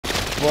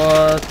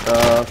What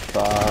the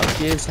fuck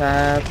is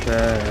happening?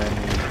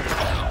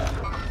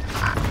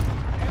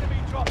 Enemy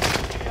dropping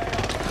into the AO.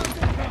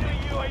 Enemy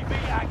UAV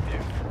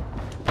active.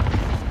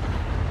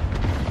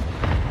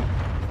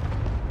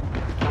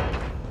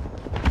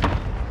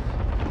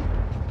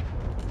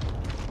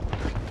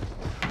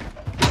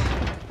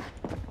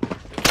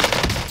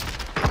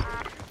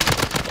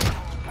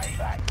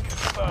 Payback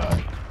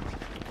confirmed.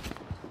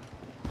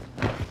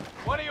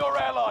 One of your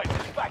allies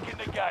is back in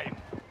the game.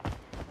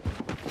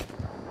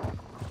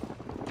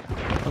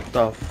 What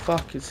the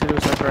fuck? It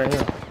was like right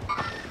here.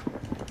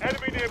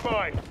 Enemy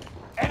nearby.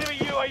 Enemy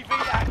UAV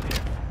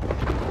active.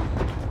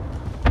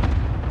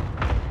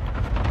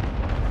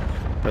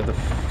 But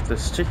the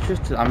stick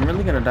drift, I'm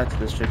really gonna die to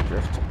the stick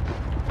drift.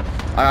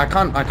 I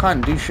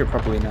can't do shit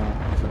properly now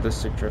with this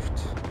stick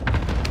drift.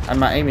 And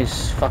my aim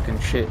is fucking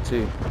shit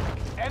too.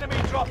 Enemy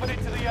dropping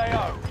into the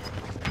AO.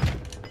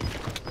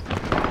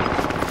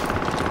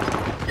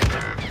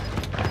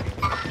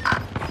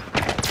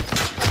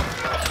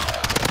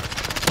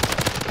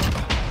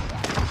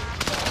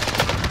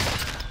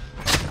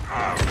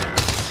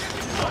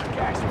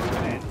 Gas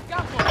moving in.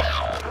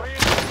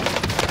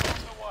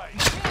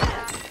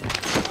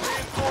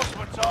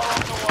 Reinforcements are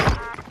on the way.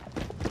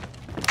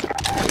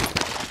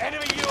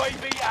 Enemy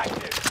UAV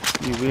active.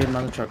 You weird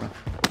mother trucker.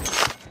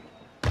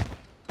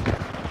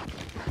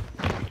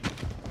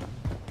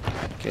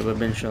 Okay, we've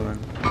been chilling.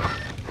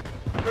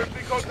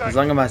 As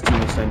long as my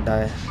teammates don't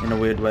die in a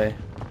weird way.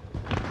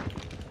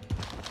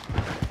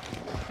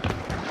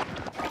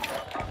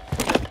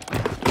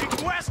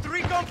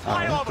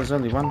 Oh, there's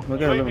only one. We're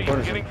gonna live in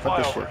quarters. Fuck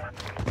this shit.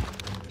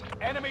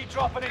 Enemy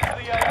dropping into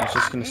the AO. I was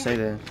just gonna stay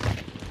there.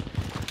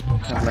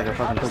 Kind of like a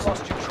fucking pussy.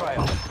 Lost your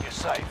trail. You're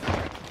safe.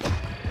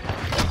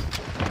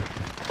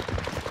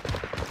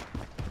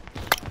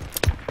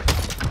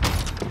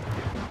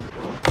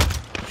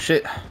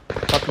 Shit.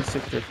 Fucking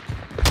sick drift.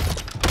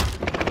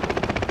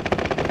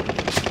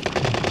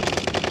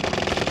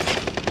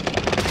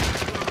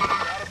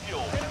 Out of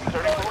fuel.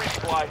 30 for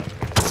resupply.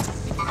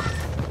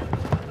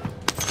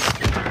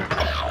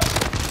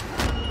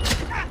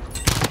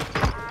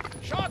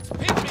 Shots,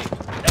 pick me.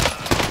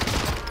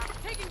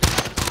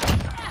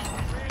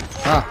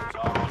 Ah.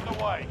 Are on the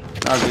way.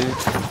 Nah, dude.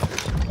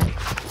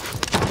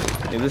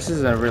 Yeah, this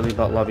is a really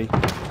bot lobby.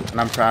 And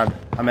I'm proud.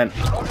 I'm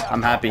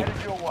happy.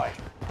 Headed your way.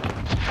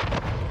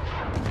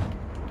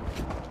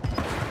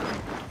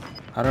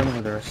 I don't know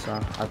where the rest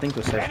are. I think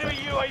we're safe. Enemy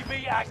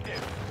UAV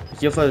active.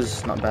 Kill flow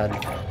is not bad.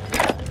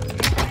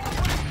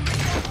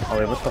 Oh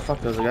wait, what the fuck?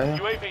 There's a guy here?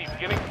 UAV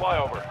beginning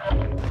flyover.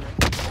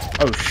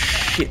 Oh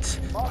shit.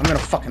 I'm gonna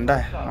fucking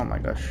die. Oh my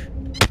gosh.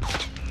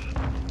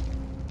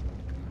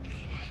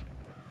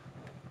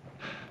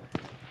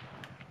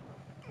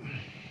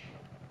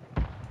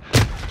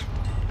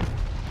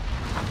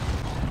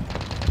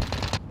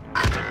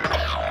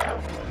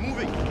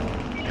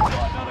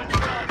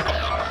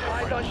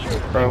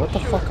 Bro, what the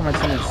fuck am I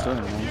teammates doing,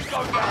 man? You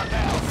go down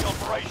now. The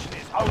operation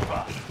is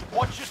over.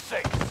 Watch your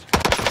six.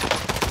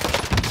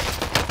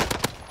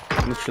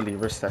 Literally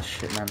risk that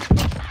shit, man.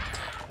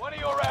 One of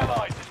your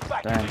allies is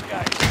back Damn. in the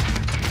game.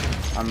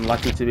 I'm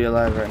lucky to be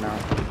alive right now.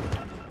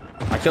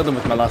 I killed him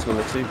with my last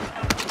bullet too.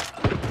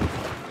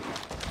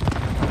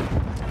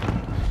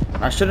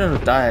 I shouldn't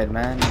have died,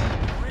 man.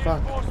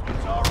 Fuck.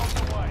 Reinforcements are on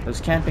the way.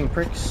 Those camping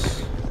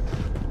pricks.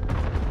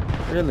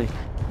 Really?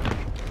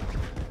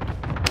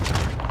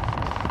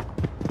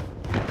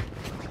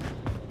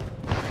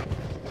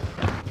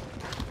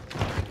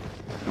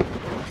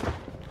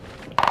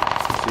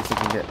 Let's see if we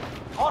can get.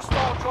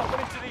 Hostile dropping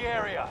into the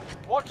area.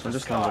 Watch I'm the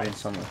just landing in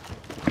skies. somewhere.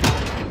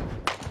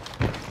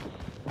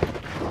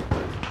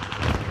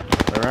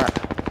 Where at?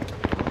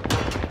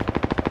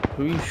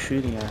 Who are you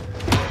shooting at?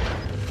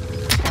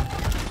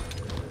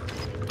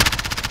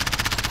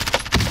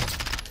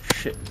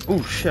 Shit.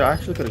 Oh shit, I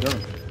actually could have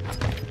gone.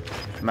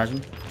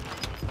 Imagine.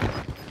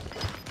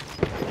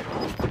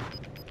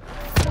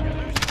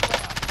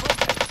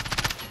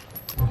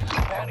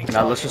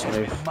 Nah, let's just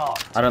move.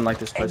 I don't like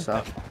this place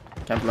out.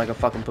 Camping like a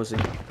fucking pussy.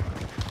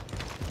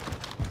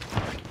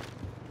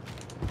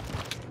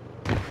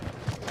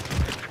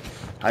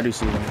 I do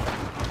see them.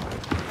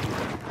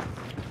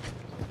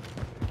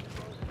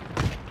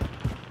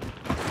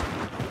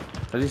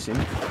 Does he see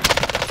me?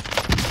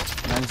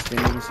 Man's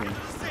didn't even see me.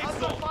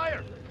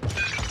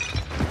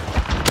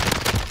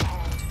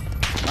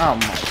 Oh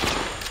my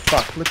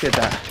fuck, look at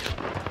that.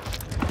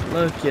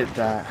 Look at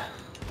that.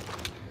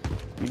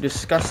 You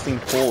disgusting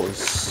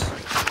paws.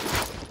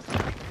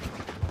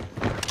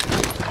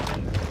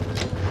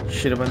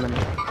 Shit about them.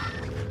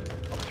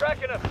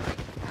 Tracking him.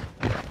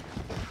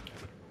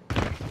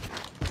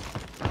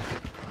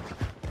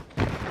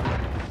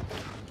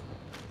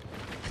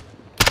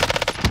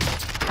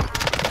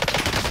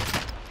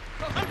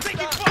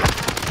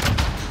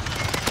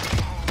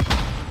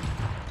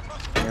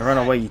 Yeah, run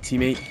away, you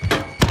teammate.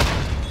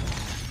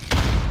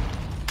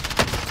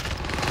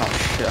 Oh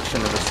shit, I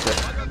shouldn't have risked it.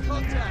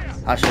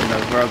 I shouldn't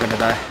have. We're all gonna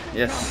die.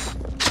 Yes.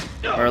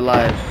 We're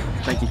alive.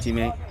 Thank you,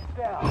 teammate.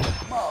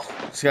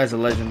 This guy's a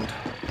legend.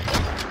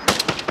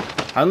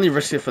 I only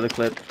risked it for the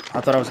clip.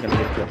 I thought I was gonna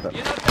get a clip, but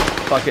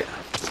fuck it.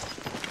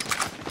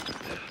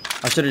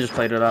 I should have just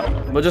played it up.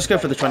 We'll just go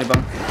for the 20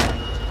 bomb.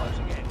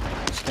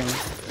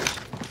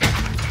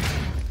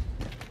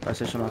 Buy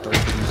station, I thought we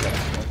could use that.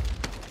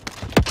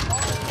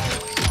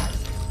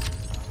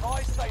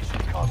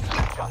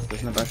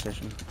 There's no buy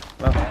station.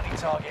 Well,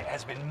 Target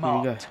has been here we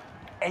marked. go.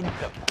 End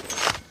them.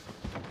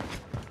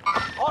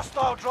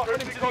 Hostile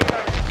dropping into the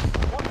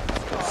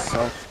area.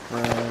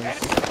 Self-res.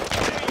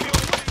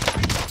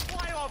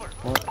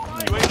 What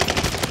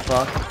the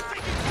fuck?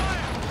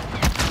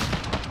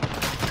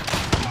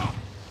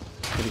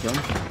 Did he go?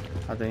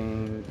 I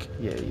think,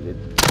 yeah, he did.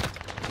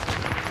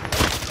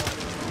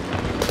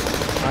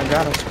 I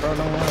got us, bro,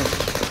 don't worry.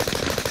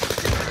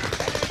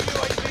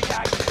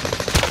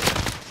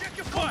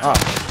 Ah,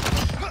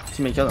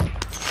 teammate kill him.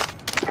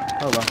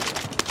 Oh well.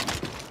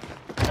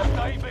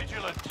 Stay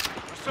vigilant.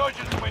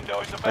 Resurgence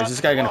window is about Is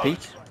this guy gonna peek?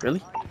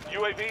 Really?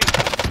 UAV.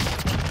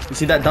 You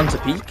see that done to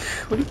peek?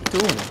 What are you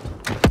doing?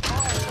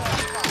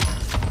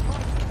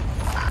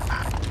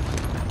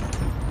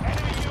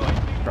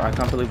 Bro, I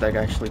can't believe that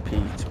guy actually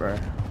peeked, bro.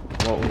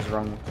 What was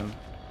wrong with him?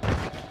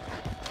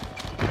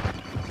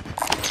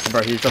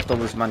 Bro, he dropped all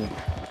his money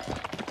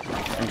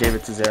and gave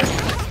it to Zero.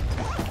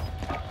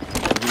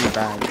 Give me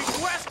bags.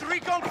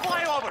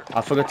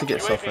 I forgot to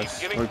get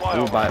self-res.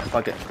 We'll buy it,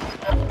 fuck it.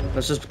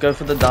 Let's just go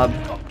for the dub,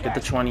 get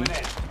the 20,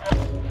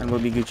 and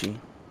we'll be Gucci.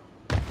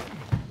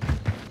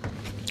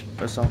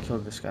 First I'll kill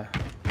this guy.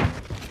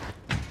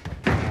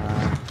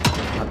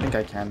 I think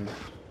I can.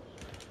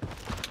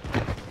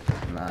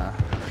 Nah.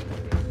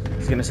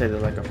 He's gonna say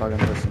that like a fucking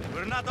person.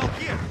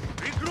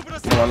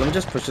 Hold on, let me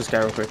just push this guy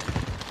real quick.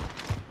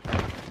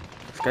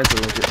 This guy's a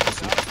legit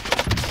pussy.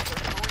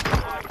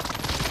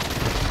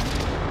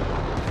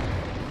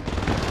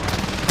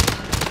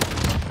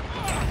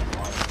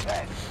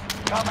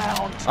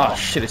 Oh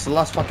shit, it's the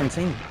last fucking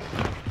team.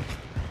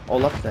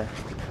 All up there.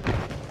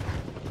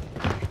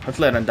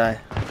 Hopefully I don't die.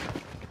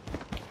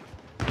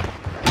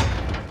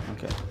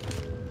 Okay.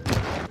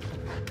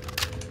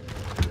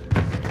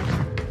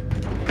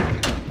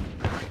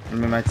 I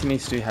mean, my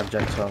teammates do have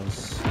Jack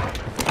 12s.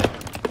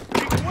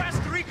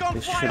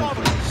 This shouldn't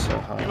be so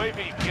hard.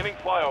 UAV beginning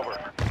flyover.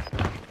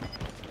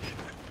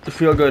 If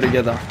we all go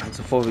together, it's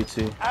a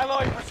 4v2.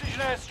 Allied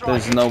precision airstrike.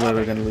 There's no way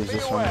we're gonna lose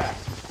this one.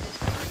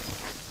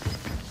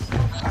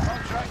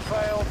 Contract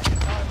failed.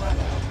 Time ran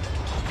out.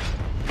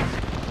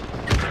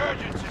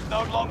 Resurgence is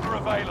no longer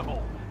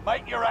available.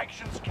 Make your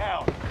actions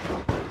count.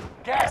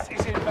 Gas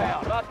is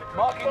inbound.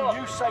 Marking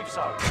new safe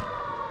zone.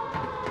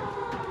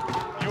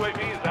 UAV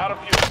is out of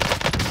fuel.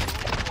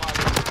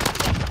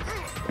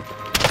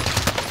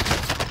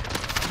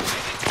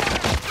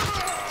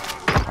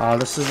 Oh,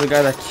 this is the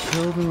guy that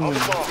killed me.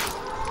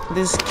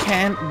 This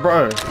can't,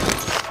 bro.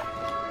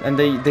 And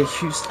they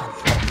used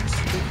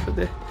for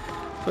the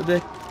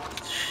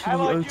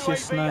shitty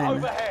OTS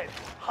 9.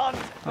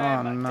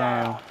 Oh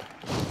no.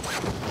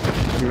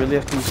 You really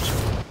have to use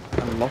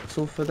unlock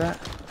tool for that?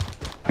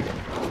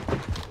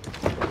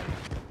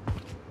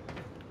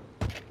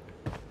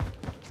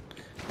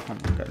 Oh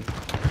my god.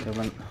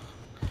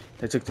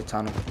 They took the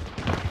tunnel.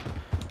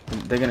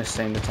 They're gonna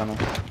stay in the tunnel.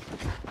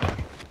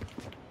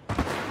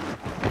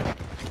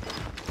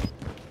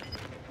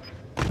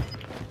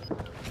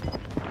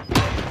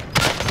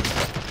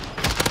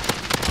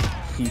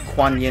 You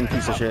Quan Yin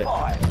piece of shit.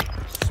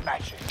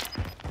 Smash it.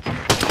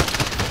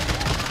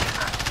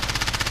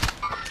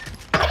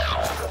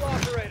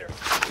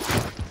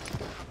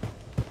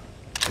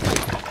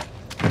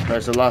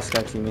 There's the last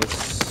guy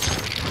teammates.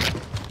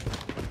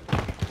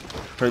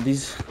 Heard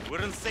these?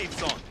 We're in safe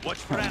zone. Watch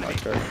for Oh my enemy.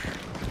 gosh.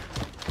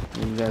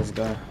 You guys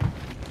go.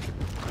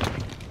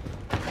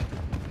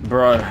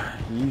 Bro,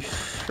 you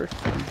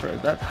freaking bro.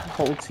 That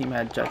whole team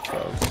had Jack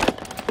 12s.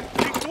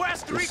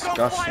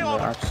 Disgusting, bro.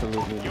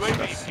 Absolutely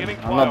disgusting.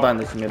 I'm not buying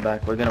this team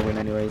back. We're gonna win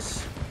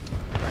anyways.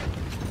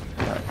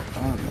 But,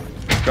 oh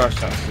my gosh,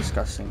 that was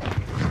disgusting.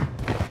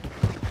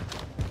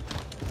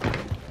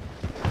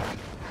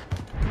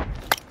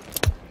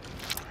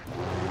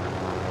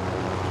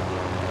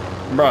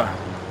 Bro.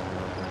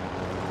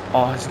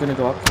 Oh, he's gonna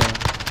go up there.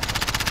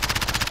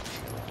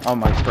 Oh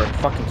my bro,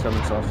 fucking kill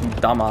himself, you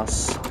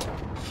dumbass.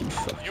 You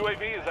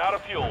UAV is out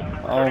of fuel.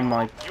 oh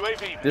my.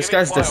 UAV This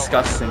guy's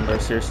disgusting, bro,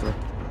 seriously.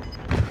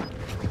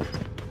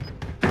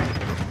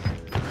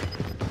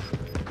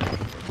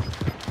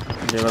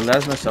 Yeah, well,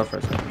 there's no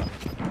self-res right now.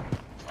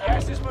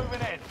 Gas is moving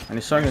in. And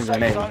he's throwing a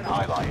grenade. Zone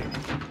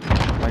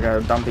highlighted. Like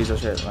a dumb piece of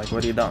shit. Like,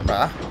 what are you doing,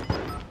 brah?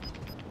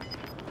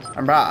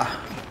 And brah.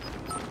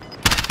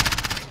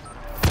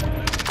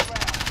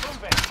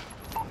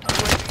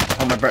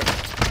 Oh my bro.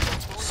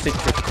 Stick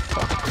drift.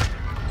 Fuck.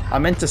 I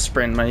meant to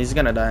sprint, man. He's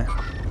gonna die.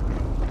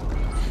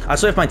 I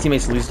swear if my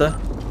teammates lose though.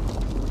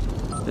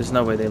 There's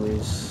no way they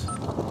lose.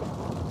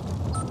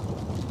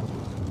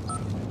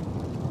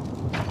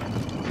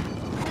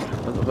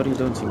 What are you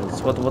doing,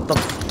 teammates? What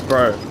the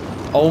bro?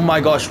 Oh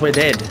my gosh, we're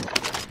dead.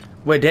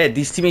 We're dead.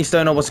 These teammates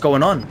don't know what's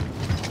going on.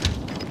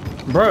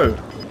 Bro,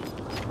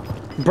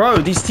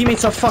 these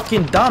teammates are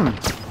fucking dumb.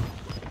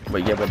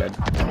 But yeah, we're dead.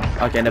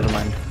 Okay, never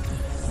mind.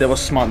 They were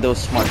smart. They were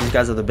smart. These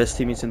guys are the best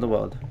teammates in the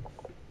world.